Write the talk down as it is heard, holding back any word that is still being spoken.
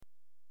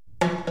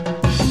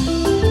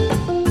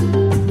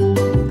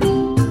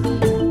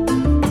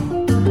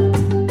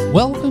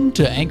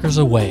to Anchors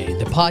Aweigh,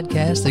 the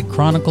podcast that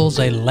chronicles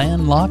a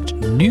landlocked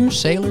new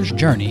sailor's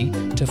journey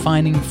to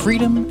finding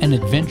freedom and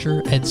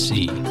adventure at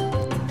sea.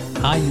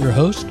 I'm your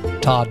host,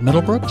 Todd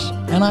Middlebrooks,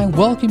 and I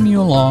welcome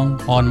you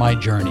along on my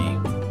journey.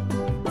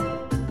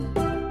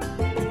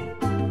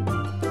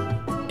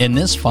 In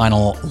this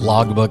final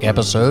logbook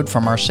episode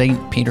from our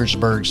St.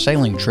 Petersburg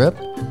sailing trip,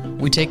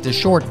 we take the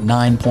short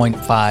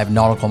 9.5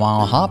 nautical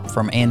mile hop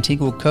from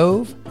Antigua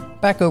Cove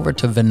back over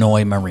to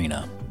Vinoy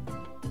Marina.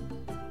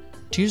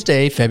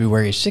 Tuesday,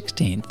 February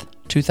 16th,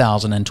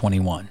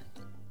 2021.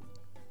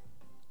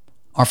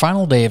 Our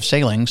final day of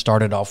sailing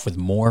started off with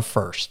more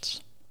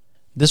firsts.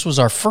 This was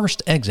our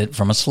first exit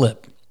from a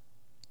slip.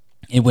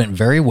 It went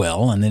very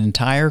well and the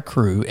entire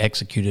crew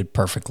executed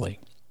perfectly.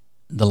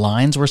 The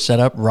lines were set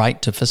up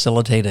right to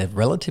facilitate a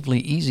relatively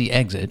easy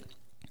exit,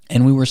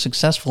 and we were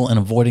successful in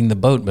avoiding the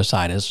boat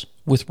beside us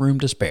with room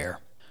to spare.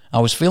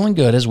 I was feeling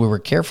good as we were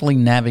carefully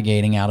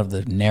navigating out of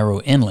the narrow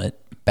inlet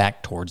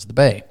back towards the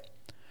bay.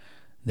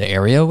 The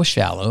area was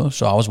shallow,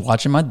 so I was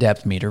watching my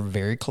depth meter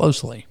very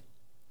closely.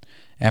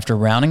 After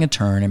rounding a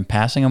turn and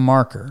passing a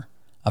marker,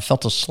 I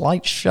felt a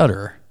slight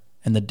shudder,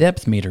 and the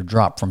depth meter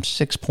dropped from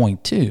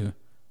 6.2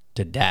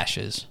 to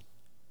dashes.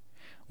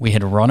 We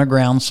had run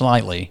aground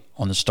slightly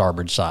on the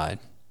starboard side.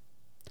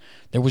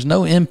 There was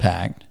no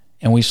impact,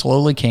 and we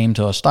slowly came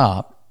to a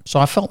stop, so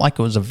I felt like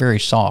it was a very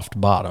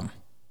soft bottom.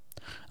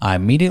 I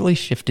immediately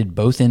shifted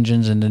both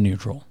engines into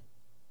neutral.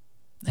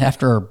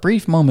 After a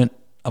brief moment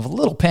of a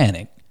little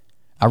panic,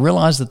 I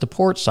realized that the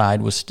port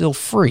side was still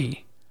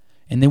free,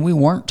 and that we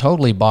weren't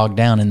totally bogged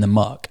down in the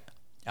muck.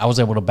 I was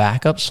able to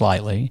back up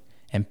slightly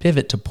and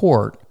pivot to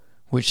port,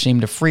 which seemed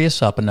to free us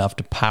up enough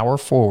to power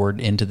forward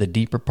into the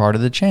deeper part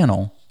of the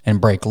channel and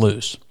break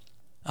loose.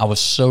 I was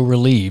so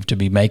relieved to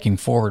be making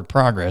forward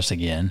progress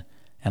again,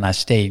 and I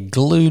stayed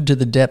glued to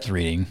the depth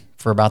reading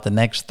for about the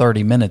next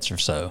 30 minutes or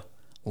so,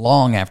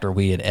 long after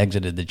we had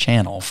exited the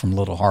channel from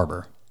Little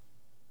Harbor.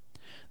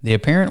 The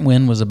apparent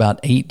wind was about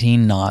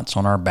 18 knots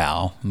on our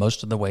bow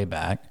most of the way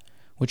back,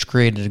 which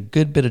created a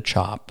good bit of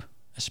chop,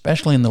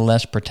 especially in the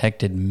less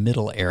protected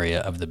middle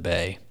area of the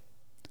bay.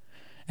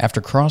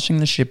 After crossing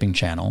the shipping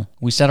channel,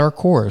 we set our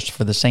course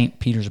for the St.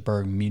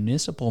 Petersburg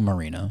Municipal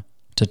Marina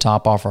to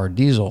top off our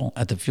diesel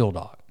at the fuel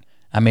dock.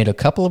 I made a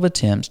couple of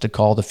attempts to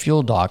call the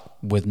fuel dock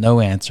with no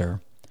answer,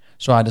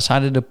 so I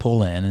decided to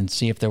pull in and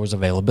see if there was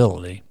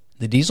availability.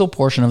 The diesel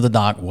portion of the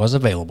dock was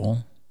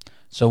available,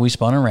 so we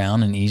spun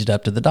around and eased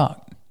up to the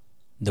dock.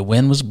 The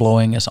wind was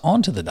blowing us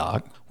onto the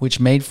dock, which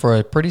made for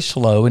a pretty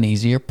slow and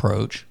easy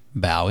approach,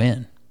 bow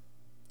in.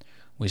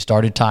 We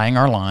started tying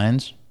our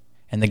lines,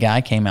 and the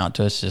guy came out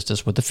to assist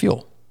us with the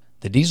fuel.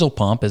 The diesel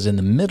pump is in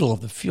the middle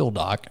of the fuel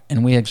dock,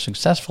 and we had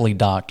successfully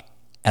docked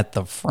at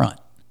the front.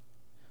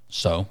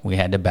 So we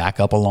had to back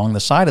up along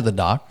the side of the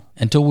dock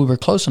until we were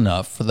close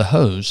enough for the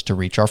hose to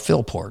reach our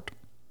fill port.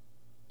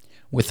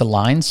 With the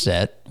line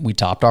set, we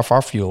topped off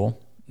our fuel,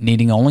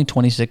 needing only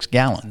 26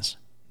 gallons,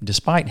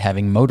 despite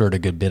having motored a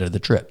good bit of the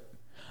trip.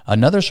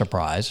 Another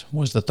surprise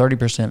was the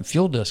 30%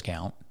 fuel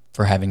discount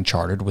for having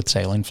chartered with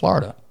Sailing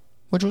Florida,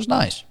 which was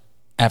nice.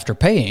 After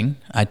paying,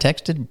 I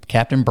texted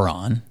Captain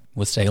Braun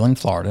with Sailing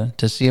Florida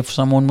to see if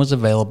someone was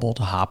available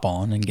to hop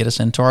on and get us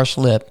into our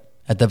slip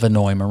at the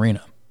Vinoy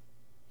Marina.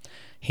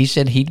 He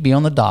said he'd be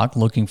on the dock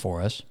looking for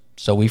us,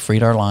 so we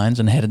freed our lines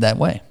and headed that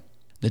way.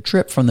 The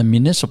trip from the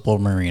Municipal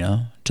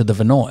Marina to the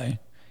Vinoy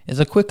is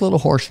a quick little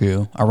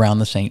horseshoe around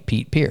the St.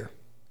 Pete Pier.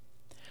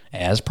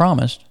 As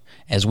promised,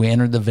 as we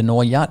entered the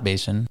Vinoy Yacht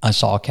Basin, I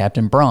saw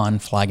Captain Braun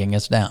flagging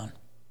us down.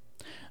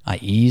 I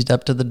eased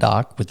up to the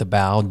dock with the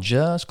bow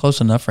just close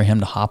enough for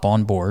him to hop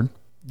on board.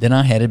 Then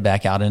I headed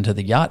back out into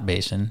the yacht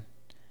basin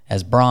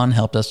as Braun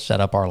helped us set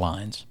up our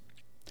lines.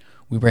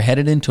 We were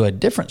headed into a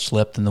different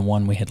slip than the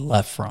one we had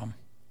left from.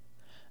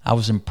 I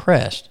was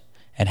impressed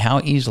at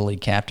how easily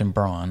Captain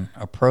Braun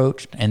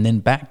approached and then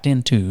backed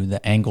into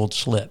the angled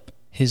slip.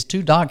 His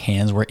two dock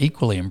hands were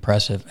equally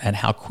impressive at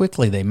how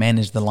quickly they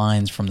managed the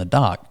lines from the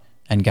dock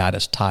and got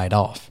us tied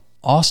off.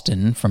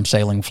 Austin from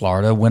Sailing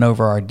Florida went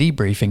over our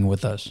debriefing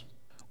with us.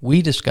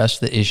 We discussed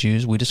the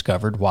issues we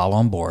discovered while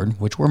on board,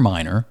 which were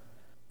minor: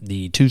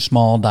 the too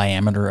small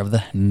diameter of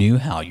the new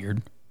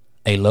halyard,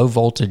 a low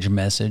voltage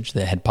message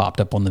that had popped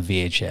up on the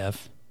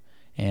VHF,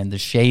 and the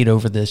shade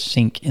over the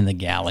sink in the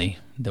galley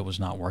that was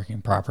not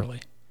working properly.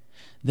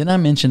 Then I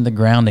mentioned the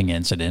grounding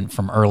incident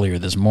from earlier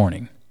this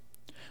morning.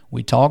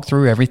 We talked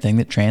through everything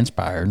that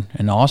transpired,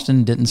 and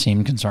Austin didn't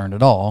seem concerned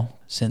at all,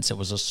 since it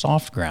was a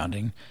soft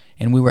grounding,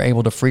 and we were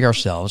able to free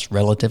ourselves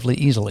relatively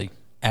easily.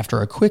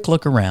 After a quick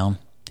look around,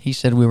 he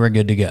said we were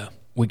good to go.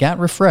 We got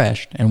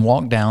refreshed and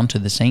walked down to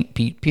the St.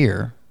 Pete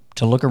Pier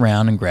to look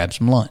around and grab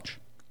some lunch.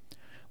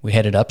 We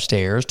headed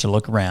upstairs to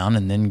look around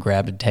and then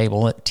grabbed a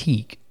table at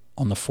Teak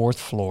on the 4th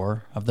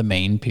floor of the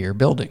main pier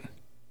building.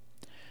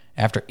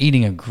 After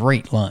eating a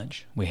great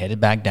lunch, we headed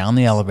back down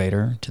the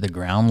elevator to the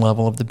ground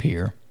level of the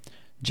pier,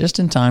 just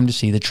in time to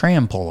see the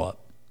tram pull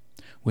up.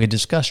 We had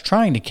discussed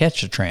trying to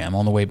catch the tram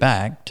on the way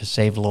back to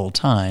save a little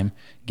time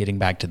getting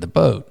back to the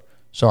boat,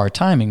 so our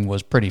timing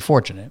was pretty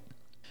fortunate.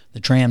 The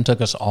tram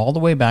took us all the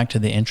way back to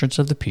the entrance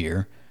of the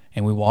pier,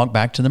 and we walked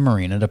back to the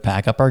marina to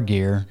pack up our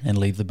gear and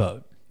leave the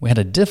boat. We had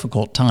a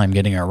difficult time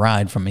getting a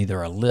ride from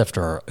either a Lyft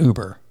or an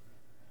Uber.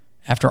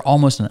 After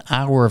almost an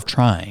hour of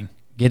trying,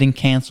 getting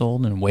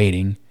canceled and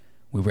waiting,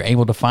 we were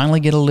able to finally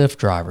get a Lyft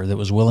driver that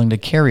was willing to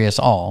carry us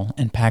all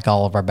and pack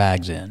all of our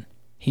bags in.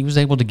 He was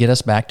able to get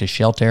us back to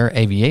Shelter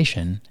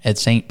Aviation at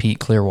St. Pete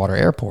Clearwater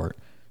Airport,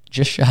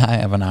 just shy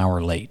of an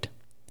hour late.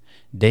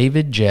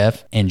 David,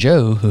 Jeff, and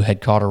Joe, who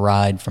had caught a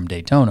ride from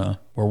Daytona,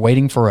 were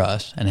waiting for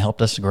us and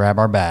helped us grab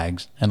our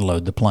bags and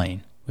load the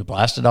plane. We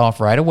blasted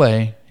off right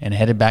away and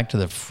headed back to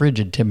the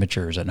frigid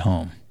temperatures at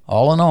home.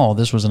 All in all,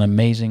 this was an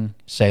amazing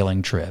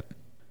sailing trip.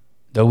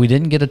 Though we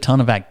didn't get a ton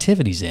of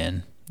activities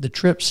in, the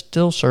trip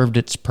still served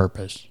its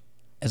purpose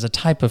as a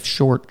type of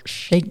short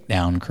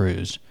shakedown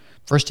cruise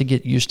for us to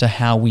get used to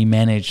how we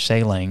manage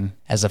sailing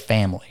as a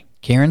family.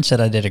 Karen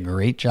said I did a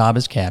great job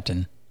as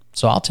captain,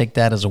 so I'll take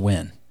that as a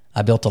win.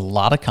 I built a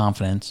lot of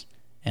confidence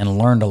and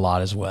learned a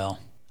lot as well.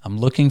 I'm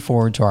looking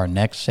forward to our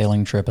next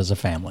sailing trip as a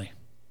family.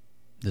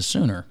 The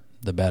sooner,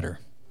 the better.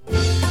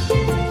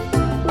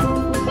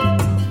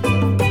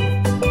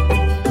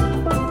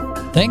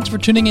 Thanks for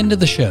tuning into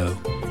the show.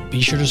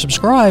 Be sure to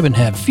subscribe and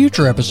have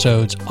future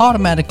episodes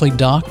automatically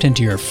docked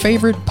into your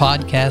favorite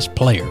podcast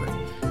player.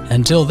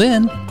 Until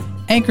then,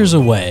 anchors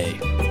away.